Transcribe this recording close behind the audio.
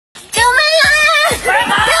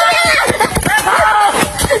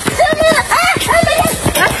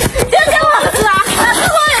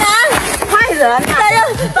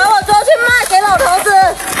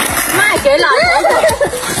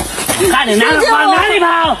看你哪个往哪里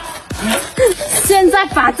跑！现在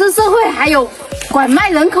法治社会还有拐卖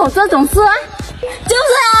人口这种事啊？就是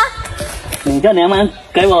啊！你这娘们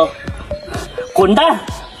给我滚蛋！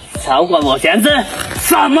少管我闲事！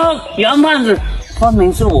什么人贩子？分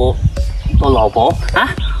明是我的老婆啊！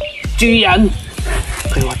居然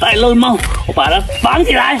给我戴绿帽，我把她绑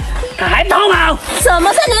起来，她还逃跑！什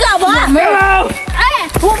么是你老婆？没有！哎，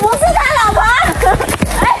我不是他老婆！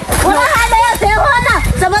哎，我都还没有结婚呢，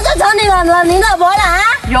怎么就成你老婆了啊？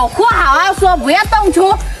有话好好说，不要动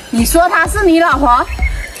粗。你说她是你老婆，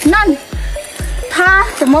那她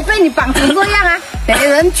怎么被你绑成这样啊？别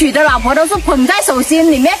人娶的老婆都是捧在手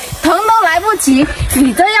心里面，疼都来不及，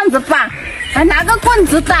你这样子绑，还拿个棍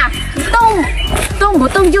子打，动不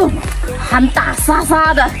动就喊打杀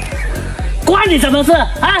杀的，关你什么事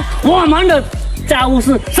啊？我们的家务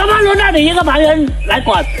事什么轮到你一个旁人来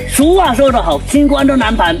管？俗话说得好，清官都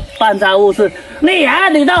难办家务事。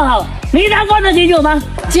你倒好，你能管得清楚吗？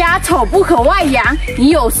家丑不可外扬，你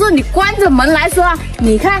有事你关着门来说，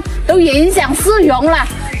你看都影响市容了。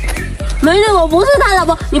没事，我不是他老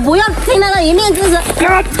婆，你不要听他的一面之词。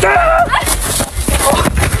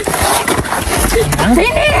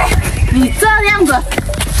你这样子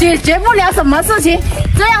解决不了什么事情。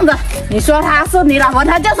这样子，你说她是你老婆，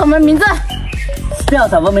她叫什么名字？叫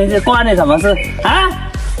什么名字关你什么事啊？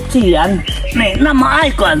既然你那么爱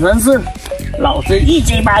管人事，老子一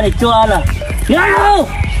起把你抓了。然后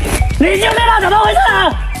你就知道怎么回事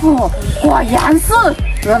了。哦，果然是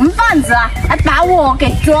人贩子啊，还把我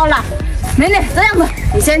给捉了。美女，这样子，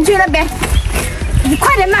你先去那边，你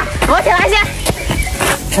快点吧，躲起来先。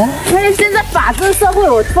因为现在法治社会，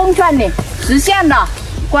我奉劝你实现了，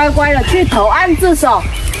乖乖的去投案自首，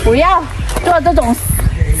不要做这种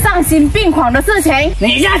丧心病狂的事情。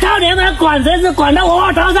你家少年们管谁是管到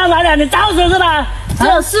我头上来了，你找死是吧？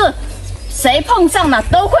这事谁碰上了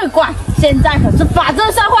都会管。现在可是法治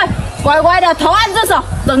社会，乖乖的投案自首，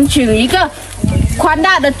争取一个宽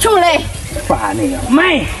大的处理。把你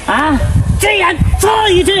妹啊！既然说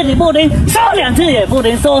一次你不听，说两次也不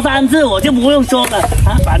听，说三次我就不用说了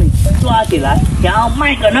啊！把你抓起来，然后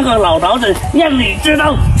卖给那个老头子，让你知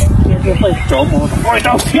道这是被折磨的味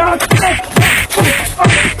道。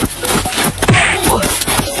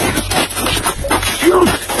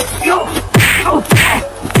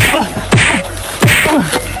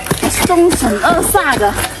凶神恶煞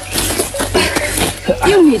的，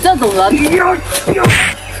就你这种人，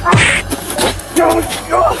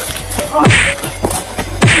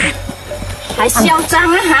还嚣张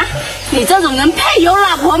啊哈！你这种人配有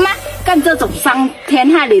老婆吗？干这种伤天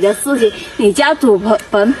害理的事情，你家祖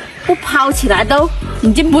坟不抛起来都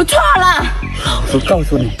已经不错了。老子告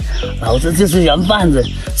诉你，老子就是人贩子，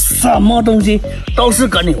什么东西都是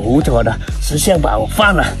跟你胡扯的。实现把我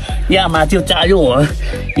放了，要么就加入我，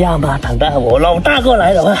要么等到我老大过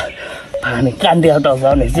来的话，把你干掉，到时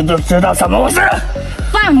候你就知道什么回事。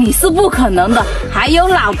放你是不可能的，还有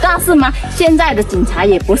老大是吗？现在的警察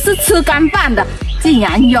也不是吃干饭的，既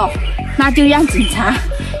然有，那就让警察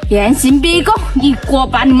严刑逼供，一锅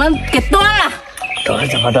把你们给端了。端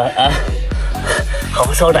什么端啊？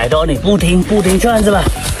好说歹说，你不听劝是吧？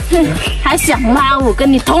还想拉我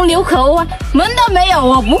跟你同流合污，门都没有，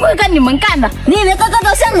我不会跟你们干的。你以为个个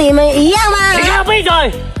都像你们一样吗？你给我闭嘴！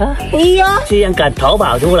啊！哎呦，居然敢逃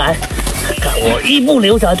跑出来，看我一不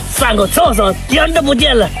留神上个厕所人都不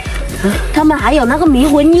见了。他们还有那个迷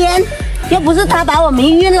魂烟，要不是他把我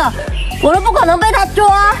迷晕了，我都不可能被他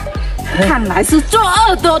抓。看来是作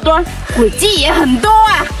恶多端，诡计也很多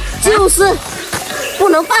啊。就是不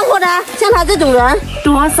能放过他，像他这种人，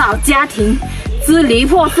多少家庭支离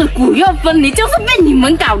破碎、骨肉分离，就是被你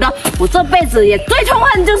们搞的。我这辈子也最痛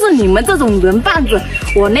恨就是你们这种人贩子。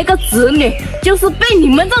我那个子女就是被你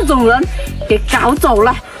们这种人给搞走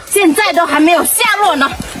了，现在都还没有下落呢。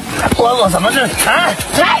关我什么事啊？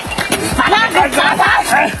来，把他给打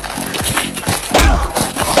他！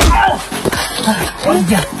我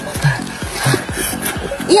讲，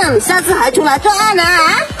让你下次还出来作案啊！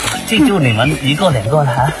记住你们一个两个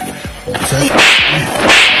了啊！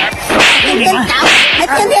天天打我，还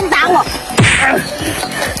天天打我！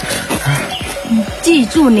记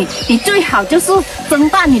住你最好就是睁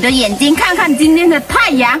大你的眼睛看看今天的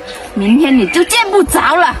太阳，明天你就见不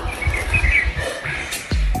着了。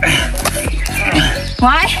喂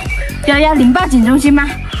，110报警中心吗？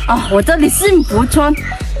哦，我这里幸福村。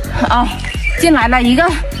哦，进来了一个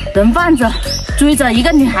人贩子，追着一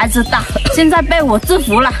个女孩子打，现在被我制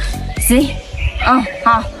服了。行，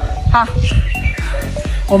好，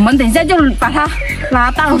我们等一下就把它拉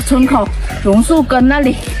到村口榕树根那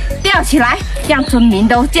里吊起来，让村民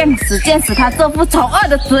都见识他这副丑恶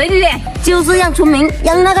的嘴脸，就是让村民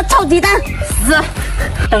养那个臭鸡蛋。是，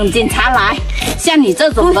等警察来，像你这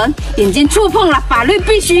种人已经触碰了法律，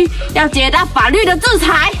必须要接到法律的制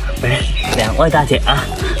裁。两位大姐啊，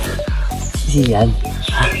既然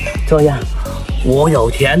这样，我有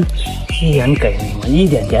钱，既然给你们一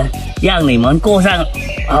点钱，让你们过上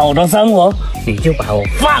好的生活，你就把我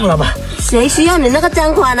放了吧。谁需要你那个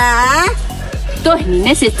赃款啊？对你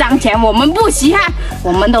那些脏钱我们不稀罕，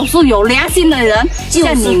我们都是有良心的人，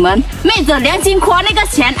像你们昧着良心花那个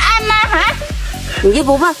钱安吗？你就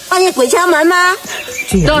不怕半夜鬼敲门吗？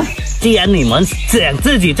既然你们想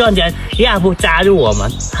自己赚钱，要不加入我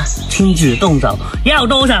们，亲自动手，要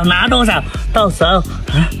多少拿多少，到时候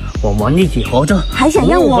我们一起合作。还想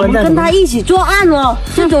让我们跟他一起作案哦，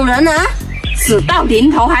这种人啊！死到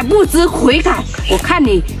临头还不知悔改，我看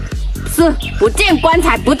你是不见棺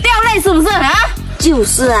材不掉泪，是不是啊？就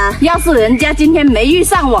是啊，要是人家今天没遇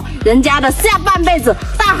上我，人家的下半辈子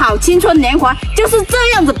大好青春年华就是这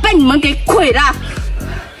样子被你们给毁了。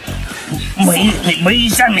没遇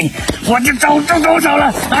上你，我就走了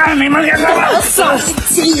啊！你们两个手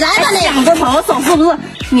起来吧你！想着投手是不是？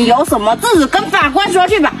你有什么自己跟法官说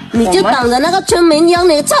去吧，你就等着那个村民养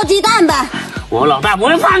你臭鸡蛋吧。我老大不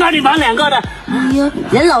会放过你们两个的。哎呦，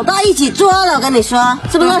连老大一起捉了，我跟你说，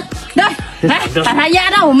是不是？对，来把他押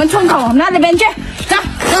到我们村口那边去，走，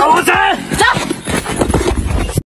走。